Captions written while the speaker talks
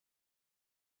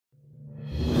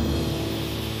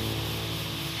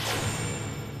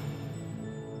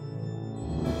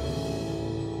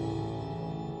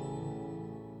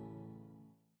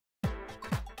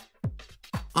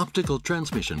Optical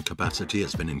transmission capacity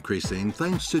has been increasing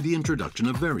thanks to the introduction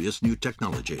of various new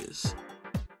technologies.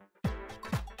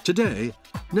 Today,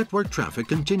 network traffic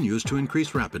continues to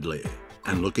increase rapidly,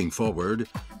 and looking forward,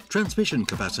 transmission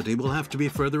capacity will have to be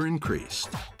further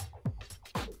increased.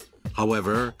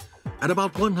 However, at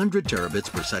about 100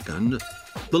 terabits per second,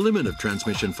 the limit of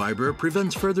transmission fiber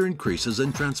prevents further increases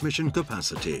in transmission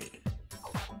capacity.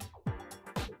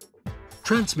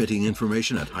 Transmitting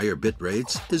information at higher bit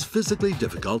rates is physically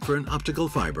difficult for an optical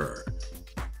fiber.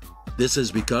 This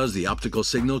is because the optical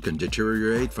signal can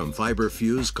deteriorate from fiber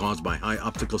fuse caused by high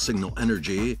optical signal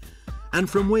energy and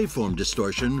from waveform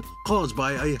distortion caused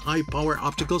by a high-power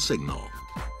optical signal.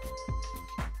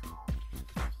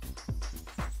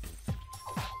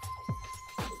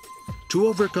 To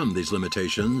overcome these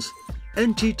limitations,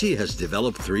 NTT has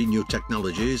developed 3 new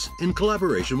technologies in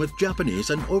collaboration with Japanese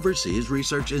and overseas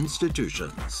research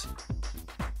institutions.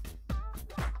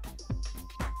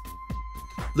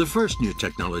 The first new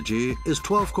technology is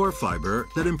 12-core fiber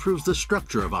that improves the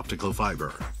structure of optical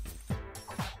fiber.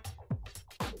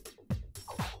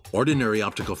 Ordinary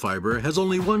optical fiber has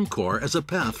only one core as a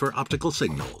path for optical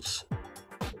signals.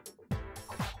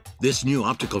 This new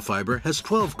optical fiber has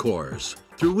 12 cores,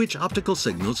 through which optical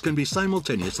signals can be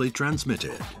simultaneously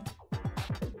transmitted.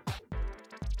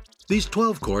 These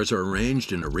 12 cores are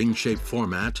arranged in a ring-shaped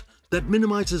format that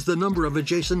minimizes the number of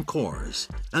adjacent cores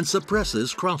and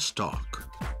suppresses crosstalk.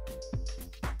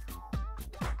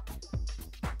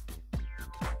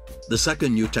 The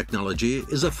second new technology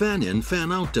is a fan-in,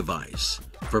 fan-out device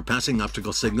for passing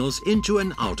optical signals into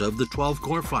and out of the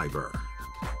 12-core fiber.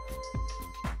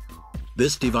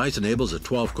 This device enables a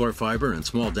 12-core fiber and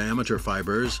small diameter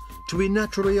fibers to be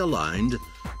naturally aligned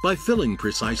by filling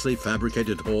precisely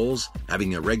fabricated holes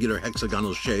having a regular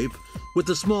hexagonal shape with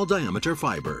the small diameter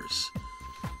fibers.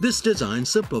 This design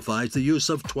simplifies the use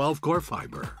of 12-core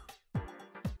fiber.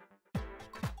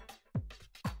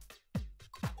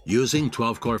 Using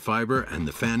 12-core fiber and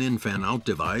the fan-in, fan-out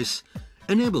device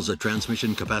enables a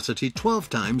transmission capacity 12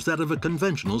 times that of a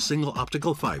conventional single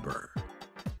optical fiber.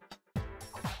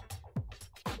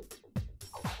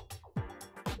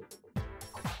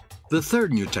 The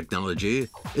third new technology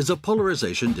is a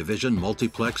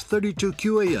polarization-division-multiplex 32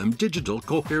 QAM digital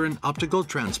coherent optical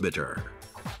transmitter.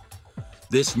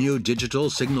 This new digital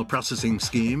signal processing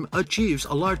scheme achieves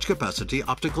a large capacity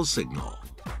optical signal.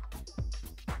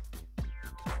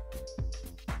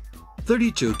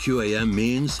 32 QAM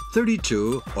means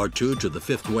 32 or 2 to the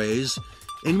 5th ways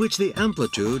in which the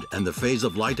amplitude and the phase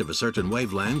of light of a certain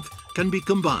wavelength can be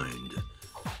combined.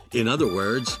 In other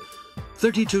words,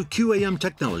 32 QAM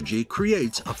technology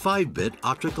creates a 5-bit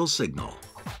optical signal.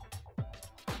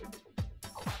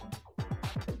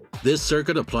 This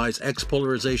circuit applies X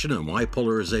polarization and Y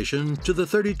polarization to the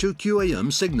 32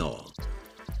 QAM signal.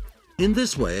 In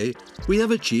this way, we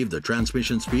have achieved the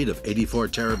transmission speed of 84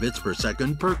 terabits per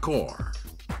second per core.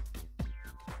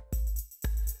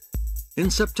 In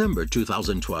September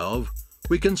 2012,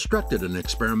 we constructed an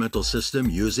experimental system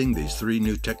using these 3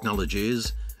 new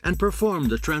technologies and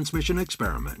performed a transmission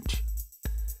experiment.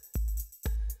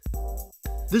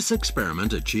 This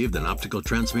experiment achieved an optical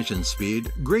transmission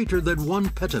speed greater than 1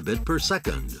 petabit per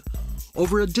second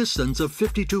over a distance of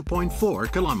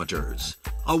 52.4 kilometers,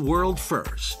 a world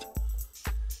first.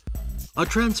 A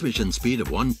transmission speed of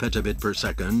 1 petabit per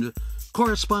second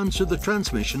corresponds to the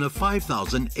transmission of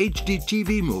 5,000 HD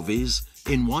TV movies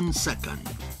in 1 second.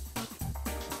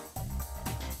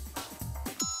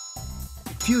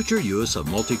 Future use of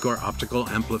multi-core optical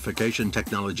amplification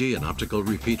technology and optical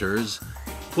repeaters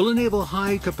will enable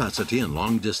high-capacity and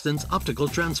long-distance optical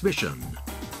transmission,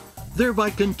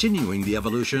 thereby continuing the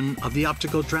evolution of the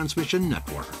optical transmission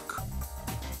network.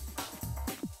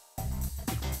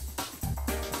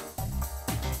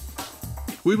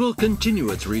 We will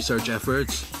continue its research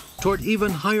efforts toward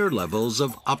even higher levels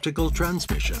of optical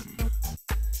transmission.